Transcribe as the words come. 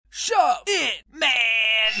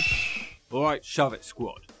Alright, shove it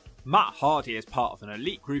squad. Matt Hardy is part of an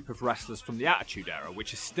elite group of wrestlers from the Attitude Era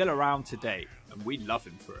which is still around today, and we love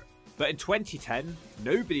him for it. But in 2010,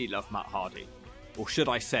 nobody loved Matt Hardy. Or should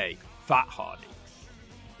I say, Fat Hardy.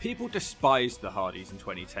 People despised the Hardys in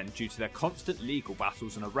 2010 due to their constant legal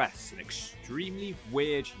battles and arrests and extremely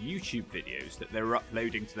weird YouTube videos that they were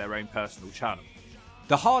uploading to their own personal channel.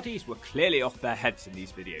 The Hardys were clearly off their heads in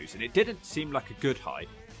these videos and it didn't seem like a good high.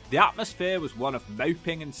 The atmosphere was one of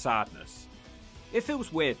moping and sadness. It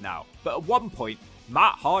feels weird now, but at one point,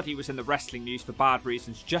 Matt Hardy was in the wrestling news for bad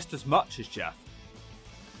reasons just as much as Jeff.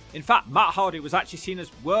 In fact, Matt Hardy was actually seen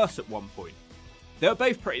as worse at one point. They were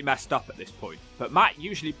both pretty messed up at this point, but Matt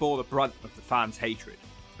usually bore the brunt of the fans' hatred,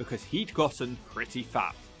 because he'd gotten pretty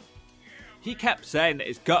fat. He kept saying that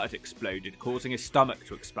his gut had exploded, causing his stomach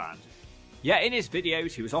to expand. Yet in his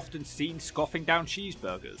videos he was often seen scoffing down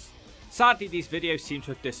cheeseburgers. Sadly these videos seem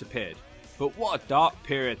to have disappeared, but what a dark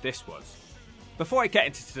period this was. Before I get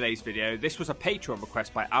into today's video, this was a Patreon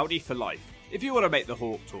request by Audi for Life. If you want to make the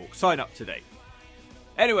Hawk talk, sign up today.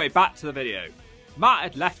 Anyway, back to the video. Matt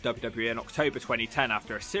had left WWE in October 2010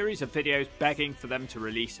 after a series of videos begging for them to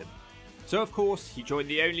release him. So of course, he joined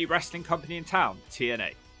the only wrestling company in town,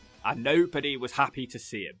 TNA. And nobody was happy to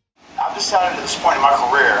see him. I've decided at this point in my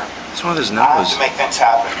career, It's one of those I have numbers. to make things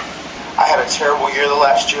happen. I had a terrible year the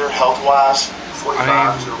last year, health-wise.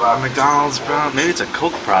 45 to about McDonald's, bro. Maybe it's a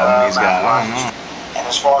Coke problem he's got. I don't know. And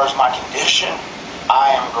as far as my condition,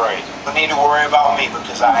 I am great. No need to worry about me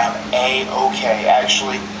because I am A-okay,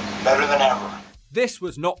 actually better than ever. This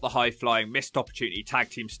was not the high-flying missed opportunity tag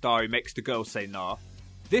team star who makes the girls say nah.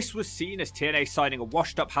 This was seen as TNA signing a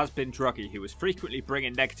washed-up has-been druggie who was frequently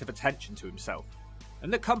bringing negative attention to himself.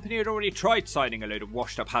 And the company had already tried signing a load of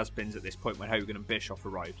washed-up has-beens at this point when Hogan and Bischoff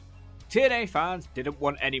arrived. TNA fans didn't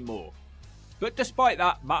want any more. But despite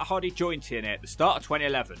that, Matt Hardy joined TNA at the start of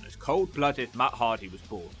 2011 as cold-blooded Matt Hardy was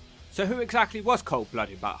born. So who exactly was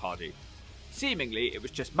cold-blooded Matt Hardy? Seemingly, it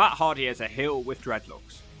was just Matt Hardy as a heel with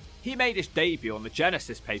dreadlocks. He made his debut on the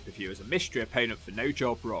Genesis pay-per-view as a mystery opponent for No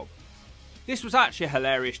Job Rob. This was actually a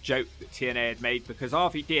hilarious joke that TNA had made because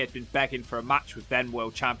RVD had been begging for a match with then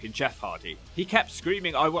world champion Jeff Hardy. He kept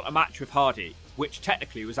screaming, "I want a match with Hardy," which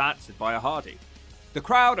technically was answered by a Hardy. The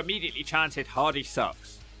crowd immediately chanted, "Hardy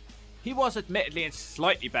sucks." He was admittedly in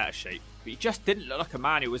slightly better shape, but he just didn't look like a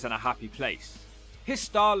man who was in a happy place. His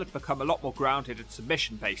style had become a lot more grounded and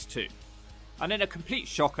submission based too. And in a complete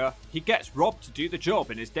shocker, he gets Rob to do the job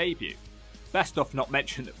in his debut. Best off not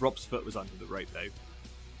mention that Rob's foot was under the rope though.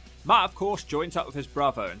 Matt of course joins up with his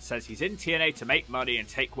brother and says he's in TNA to make money and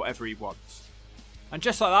take whatever he wants. And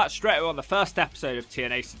just like that, straight away on the first episode of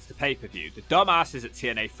TNA since the pay-per-view, the dumbasses at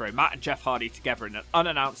TNA throw Matt and Jeff Hardy together in an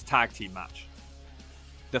unannounced tag team match.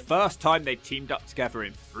 The first time they'd teamed up together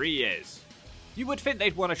in 3 years. You would think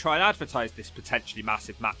they'd want to try and advertise this potentially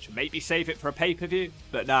massive match and maybe save it for a pay-per-view,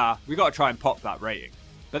 but nah, we gotta try and pop that rating.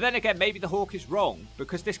 But then again, maybe the Hawk is wrong,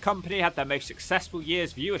 because this company had their most successful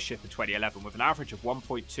year's viewership in 2011 with an average of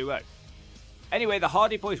 1.20. Anyway, the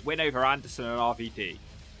Hardy Boyz win over Anderson and RVD.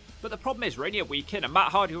 But the problem is, we're only a week in and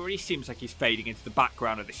Matt Hardy already seems like he's fading into the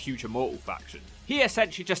background of this huge Immortal faction. He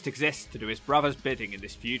essentially just exists to do his brother's bidding in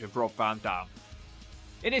this feud with Rob Van Dam.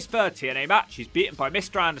 In his third TNA match, he's beaten by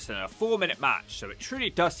Mr. Anderson in a 4-minute match, so it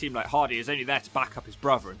truly does seem like Hardy is only there to back up his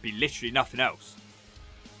brother and be literally nothing else.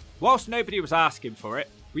 Whilst nobody was asking for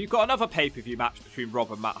it, we've got another pay-per-view match between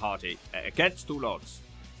Rob and Matt Hardy, at Against All Odds.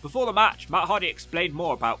 Before the match, Matt Hardy explained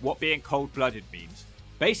more about what being cold-blooded means.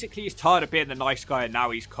 Basically, he's tired of being the nice guy and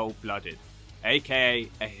now he's cold-blooded, aka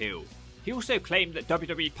a heel. He also claimed that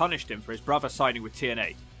WWE punished him for his brother signing with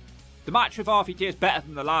TNA. The match with RVD is better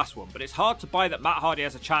than the last one, but it's hard to buy that Matt Hardy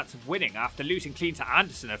has a chance of winning after losing clean to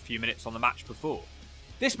Anderson a few minutes on the match before.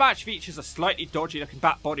 This match features a slightly dodgy looking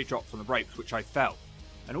back body drop from the ropes which I felt,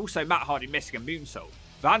 and also Matt Hardy missing a moonsault.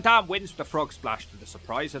 Van Dam wins with a frog splash to the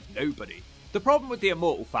surprise of nobody. The problem with the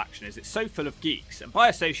Immortal faction is it's so full of geeks, and by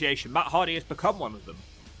association Matt Hardy has become one of them.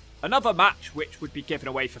 Another match which would be given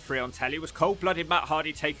away for free on telly was cold-blooded Matt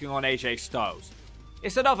Hardy taking on AJ Styles.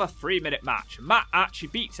 It's another 3-minute match, and Matt actually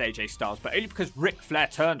beats AJ Styles, but only because Ric Flair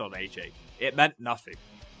turned on AJ. It meant nothing.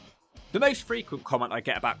 The most frequent comment I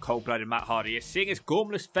get about cold-blooded Matt Hardy is seeing his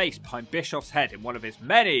gormless face behind Bischoff's head in one of his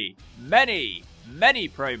many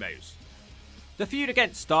promos. The feud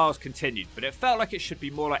against Styles continued, but it felt like it should be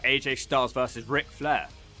more like AJ Styles versus Ric Flair.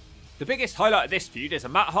 The biggest highlight of this feud is a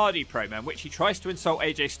Matt Hardy promo in which he tries to insult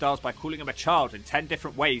AJ Styles by calling him a child in 10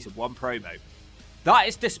 different ways in one promo. That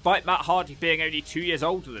is despite Matt Hardy being only 2 years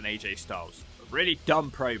older than AJ Styles. A really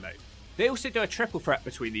dumb promo. They also do a triple threat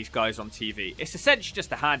between these guys on TV. It's essentially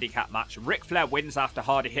just a handicap match and Ric Flair wins after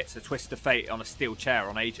Hardy hits a twist of fate on a steel chair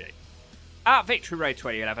on AJ. At Victory Road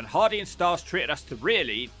 2011, Hardy and Styles treated us to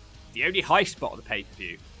really the only high spot of the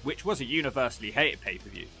pay-per-view, which was a universally hated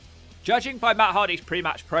pay-per-view. Judging by Matt Hardy's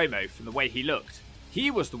pre-match promo from the way he looked, he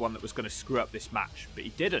was the one that was going to screw up this match, but he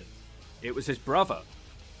didn't. It was his brother.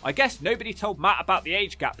 I guess nobody told Matt about the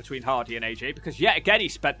age gap between Hardy and AJ because yet again he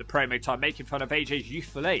spent the promo time making fun of AJ's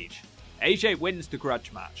youthful age. AJ wins the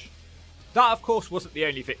grudge match. That of course wasn't the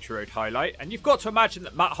only Victory Road highlight, and you've got to imagine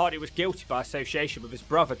that Matt Hardy was guilty by association with his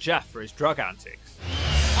brother Jeff for his drug antics.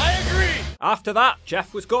 I agree! After that,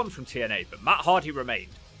 Jeff was gone from TNA, but Matt Hardy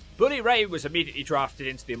remained. Bully Ray was immediately drafted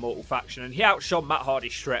into the Immortal faction and he outshone Matt Hardy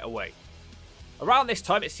straight away. Around this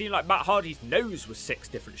time it seemed like Matt Hardy's nose was 6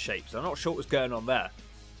 different shapes, I'm not sure what was going on there.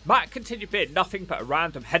 Matt continued being nothing but a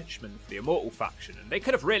random henchman for the Immortal faction, and they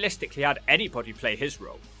could have realistically had anybody play his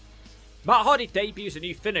role. Matt Hardy debuts a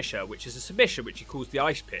new finisher, which is a submission which he calls the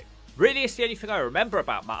Ice Pick. Really, it's the only thing I remember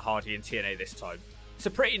about Matt Hardy in TNA this time. It's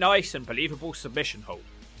a pretty nice and believable submission hold.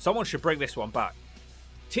 Someone should bring this one back.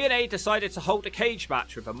 TNA decided to hold a cage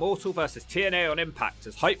match with Immortal vs TNA on Impact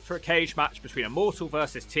as hype for a cage match between Immortal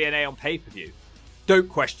vs TNA on pay-per-view. Don't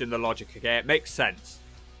question the logic again, it makes sense.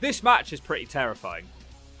 This match is pretty terrifying.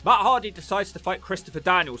 Matt Hardy decides to fight Christopher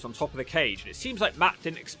Daniels on top of the cage, and it seems like Matt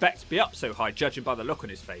didn't expect to be up so high judging by the look on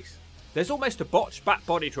his face. There's almost a botched back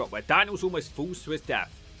body drop where Daniels almost falls to his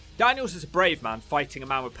death. Daniels is a brave man fighting a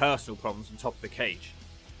man with personal problems on top of the cage.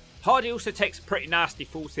 Hardy also takes a pretty nasty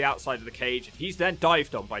fall to the outside of the cage, and he's then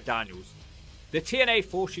dived on by Daniels. The TNA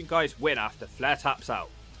Fortune guys win after Flair taps out.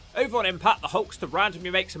 Over on Impact, the Hulkster randomly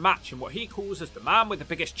makes a match in what he calls as the man with the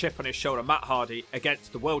biggest chip on his shoulder, Matt Hardy,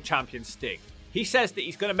 against the world champion Sting. He says that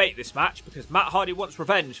he's going to make this match because Matt Hardy wants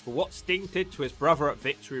revenge for what Sting did to his brother at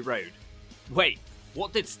Victory Road. Wait,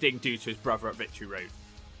 what did Sting do to his brother at Victory Road?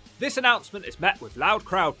 This announcement is met with loud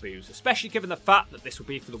crowd boos, especially given the fact that this will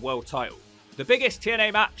be for the world title. The biggest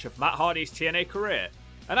TNA match of Matt Hardy's TNA career.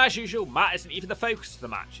 And as usual, Matt isn't even the focus of the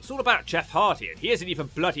match. It's all about Jeff Hardy, and he isn't even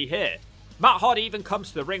bloody here. Matt Hardy even comes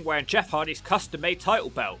to the ring wearing Jeff Hardy's custom-made title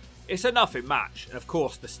belt. It's a nothing match, and of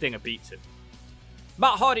course the Stinger beats him.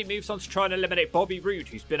 Matt Hardy moves on to try and eliminate Bobby Roode,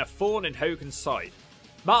 who's been a thorn in Hogan's side.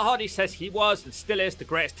 Matt Hardy says he was and still is the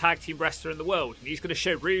greatest tag team wrestler in the world, and he's going to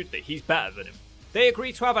show Roode that he's better than him. They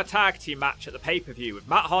agree to have a tag team match at the pay-per-view, with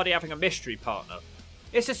Matt Hardy having a mystery partner.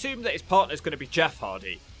 It's assumed that his partner is going to be Jeff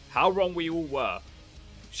Hardy. How wrong we all were.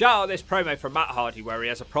 Shout out this promo from Matt Hardy where he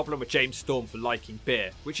has a problem with James Storm for liking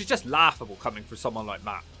beer, which is just laughable coming from someone like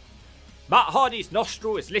Matt. Matt Hardy's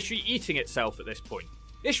nostril is literally eating itself at this point.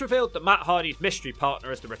 It's revealed that Matt Hardy's mystery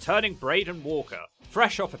partner is the returning Braden Walker,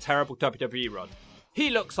 fresh off a terrible WWE run. He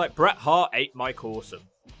looks like Bret Hart ate Mike Awesome.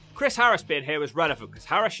 Chris Harris being here was relevant because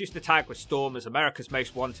Harris used to tag with Storm as America's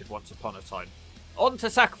Most Wanted once upon a time. On to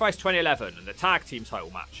Sacrifice 2011 and the tag team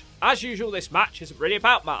title match. As usual, this match isn't really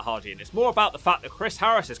about Matt Hardy, and it's more about the fact that Chris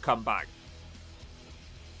Harris has come back.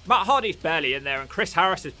 Matt Hardy's barely in there and Chris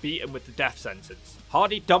Harris is beaten with the death sentence.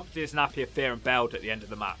 Hardy dumped his nappy of fear and bailed at the end of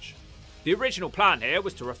the match. The original plan here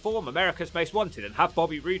was to reform America's Most Wanted and have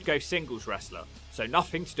Bobby Roode go singles wrestler, so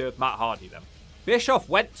nothing to do with Matt Hardy then. Bischoff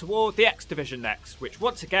went toward the X Division next, which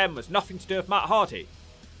once again was nothing to do with Matt Hardy.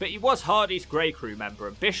 But he was Hardy's Grey Crew member,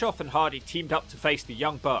 and Bischoff and Hardy teamed up to face the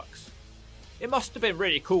Young Bucks. It must have been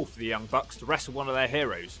really cool for the Young Bucks to wrestle one of their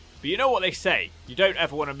heroes, but you know what they say, you don't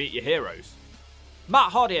ever want to meet your heroes.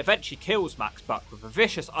 Matt Hardy eventually kills Max Buck with a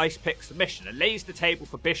vicious ice pick submission and lays the table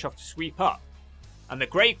for Bischoff to sweep up, and the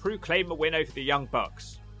Grey Crew claim a win over the Young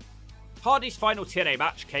Bucks. Hardy's final TNA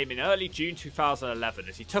match came in early June 2011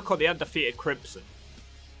 as he took on the undefeated Crimson.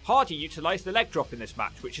 Hardy utilised the leg drop in this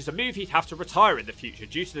match, which is a move he'd have to retire in the future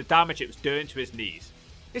due to the damage it was doing to his knees.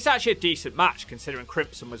 It's actually a decent match considering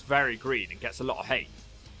Crimson was very green and gets a lot of hate.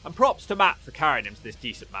 And props to Matt for carrying him to this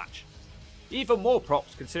decent match. Even more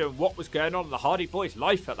props considering what was going on in the Hardy Boyz'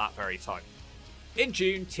 life at that very time. In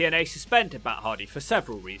June, TNA suspended Matt Hardy for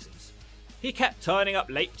several reasons. He kept turning up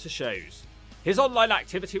late to shows. His online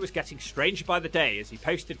activity was getting stranger by the day as he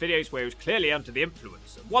posted videos where he was clearly under the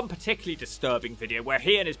influence, and one particularly disturbing video where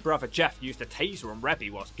he and his brother Jeff used a taser on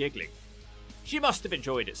Rebby whilst giggling. She must have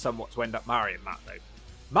enjoyed it somewhat to end up marrying Matt though.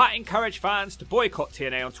 Matt encouraged fans to boycott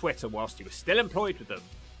TNA on Twitter whilst he was still employed with them.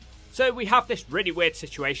 So we have this really weird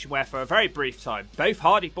situation where for a very brief time, both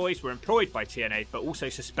Hardy Boyz were employed by TNA but also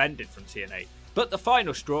suspended from TNA. But the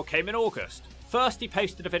final straw came in August. First he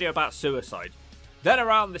posted a video about suicide. Then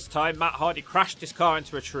around this time, Matt Hardy crashed his car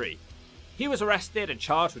into a tree. He was arrested and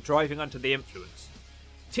charged with driving under the influence.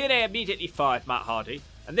 TNA immediately fired Matt Hardy,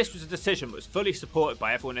 and this was a decision that was fully supported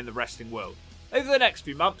by everyone in the wrestling world. Over the next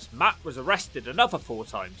few months, Matt was arrested another 4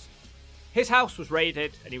 times. His house was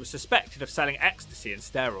raided, and he was suspected of selling ecstasy and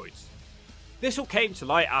steroids. This all came to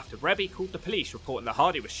light after Rebby called the police reporting that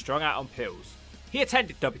Hardy was strung out on pills. He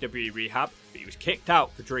attended WWE rehab, but he was kicked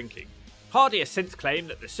out for drinking. Hardy has since claimed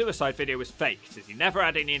that the suicide video was faked, as he never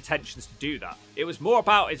had any intentions to do that. It was more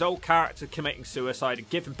about his old character committing suicide and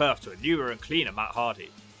giving birth to a newer and cleaner Matt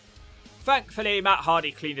Hardy. Thankfully, Matt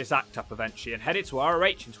Hardy cleaned his act up eventually and headed to ROH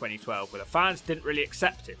in 2012, where the fans didn't really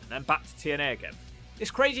accept him, and then back to TNA again. It's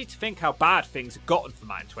crazy to think how bad things had gotten for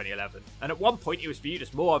Matt in 2011, and at one point he was viewed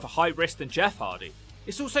as more of a high risk than Jeff Hardy.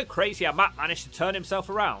 It's also crazy how Matt managed to turn himself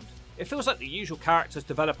around. It feels like the usual characters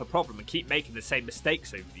develop a problem and keep making the same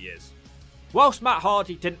mistakes over the years. Whilst Matt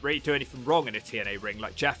Hardy didn't really do anything wrong in a TNA ring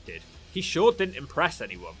like Jeff did, he sure didn't impress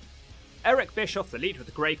anyone. Eric Bischoff, the lead with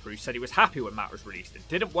the Grey Crew, said he was happy when Matt was released and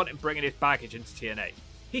didn't want him bringing his baggage into TNA.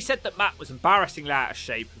 He said that Matt was embarrassingly out of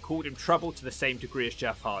shape and called him trouble to the same degree as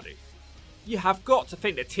Jeff Hardy. You have got to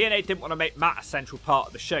think that TNA didn't want to make Matt a central part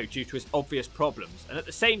of the show due to his obvious problems, and at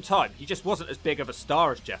the same time, he just wasn't as big of a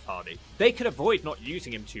star as Jeff Hardy. They could avoid not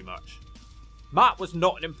using him too much. Matt was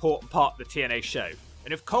not an important part of the TNA show,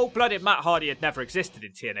 and if cold-blooded Matt Hardy had never existed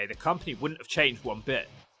in TNA, the company wouldn't have changed one bit.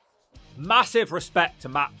 Massive respect to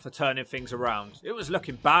Matt for turning things around. It was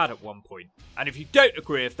looking bad at one point, and if you don't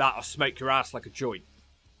agree with that, I'll smoke your ass like a joint.